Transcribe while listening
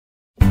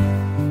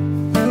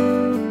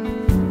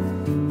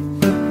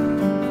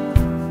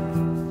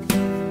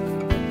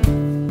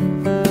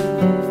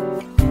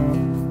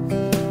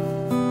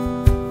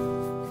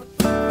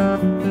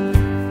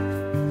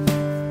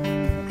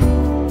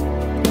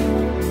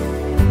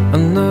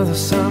Another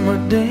summer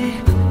day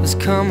has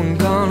come and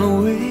gone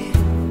away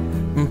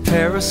from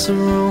Paris or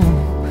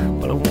Rome,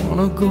 but I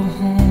wanna go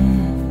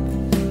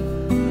home.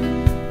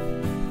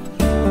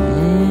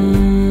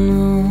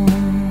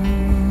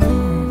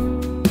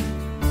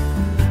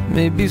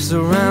 Maybe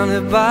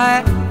surrounded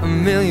by a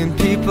million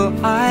people,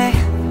 I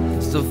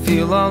still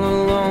feel all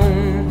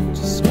alone.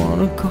 Just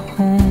wanna go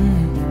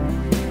home.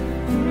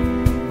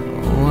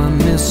 Oh, I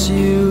miss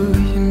you,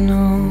 you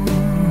know.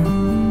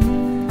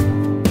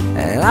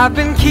 And I've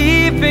been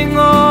keeping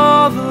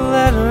all the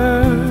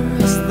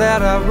letters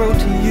that I wrote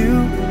to you,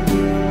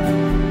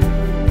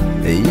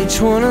 each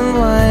one a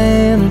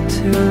line or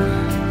two.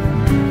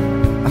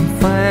 I'm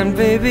fine,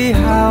 baby,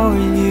 how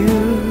are you?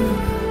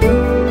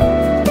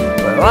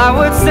 Well, I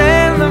would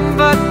send them,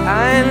 but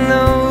I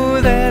know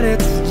that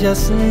it's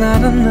just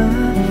not enough.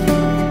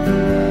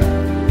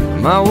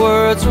 My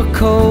words were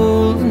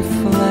cold and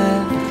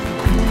flat,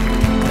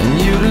 and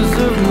you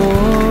deserve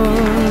more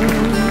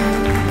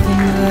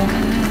than that.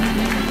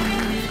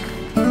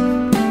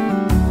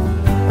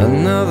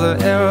 Another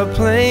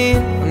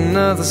aeroplane,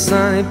 another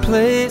sunny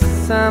place.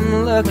 I'm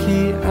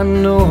lucky, I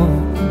know,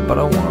 but I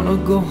wanna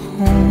go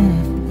home.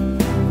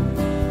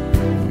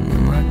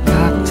 I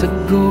got to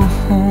go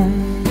home.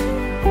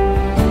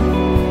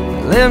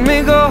 Let me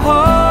go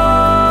home.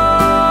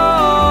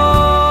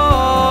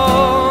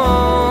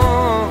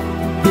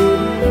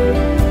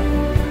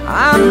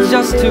 I'm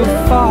just too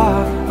far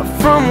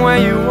from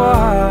where you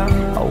are.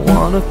 I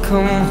wanna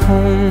come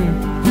home.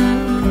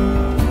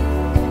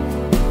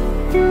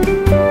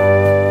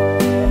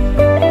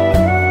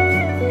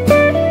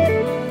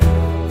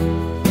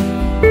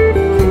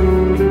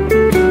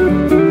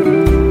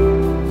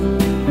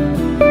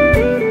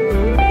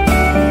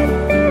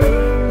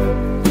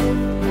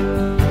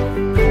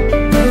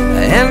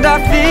 And I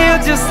feel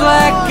just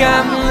like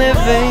I'm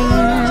living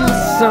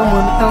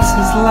someone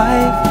else's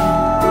life.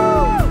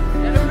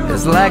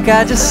 It's like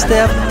I just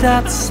stepped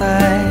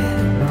outside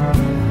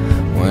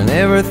when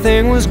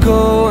everything was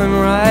going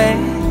right.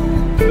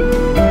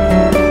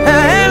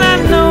 And I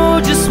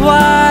know just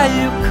why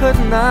you could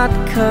not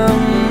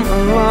come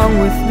along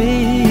with me.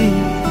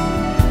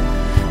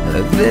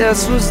 This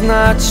was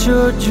not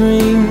your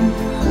dream,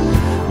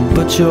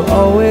 but you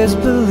always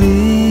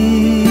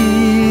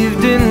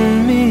believed in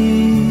me.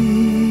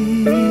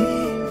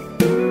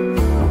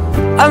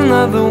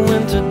 Another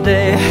winter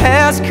day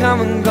has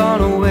come and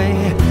gone away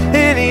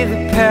in either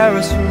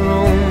Paris or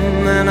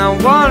Rome, and I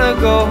wanna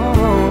go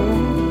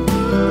home.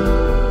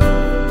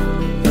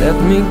 Let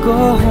me go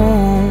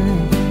home.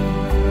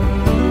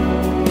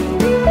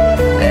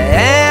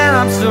 And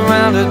I'm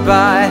surrounded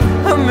by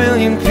a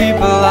million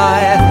people. I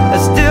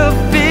still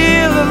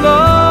feel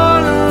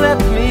alone. Let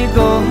me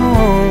go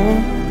home.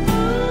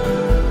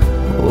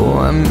 Oh,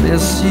 I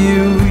miss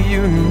you,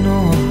 you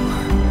know.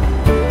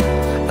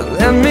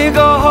 Let me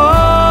go home.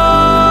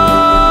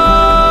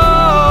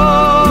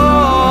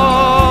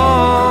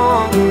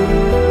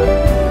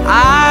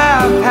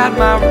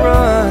 My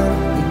run,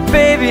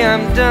 baby,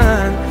 I'm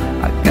done.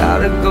 I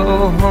gotta go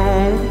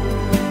home.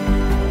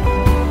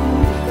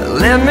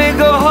 Let me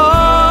go home.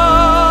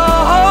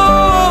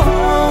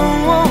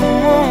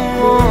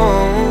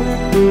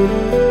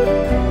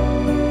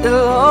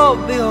 It'll all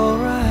be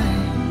alright.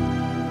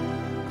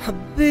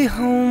 I'll be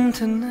home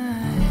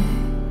tonight.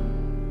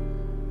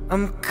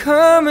 I'm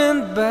coming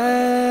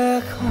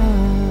back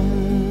home.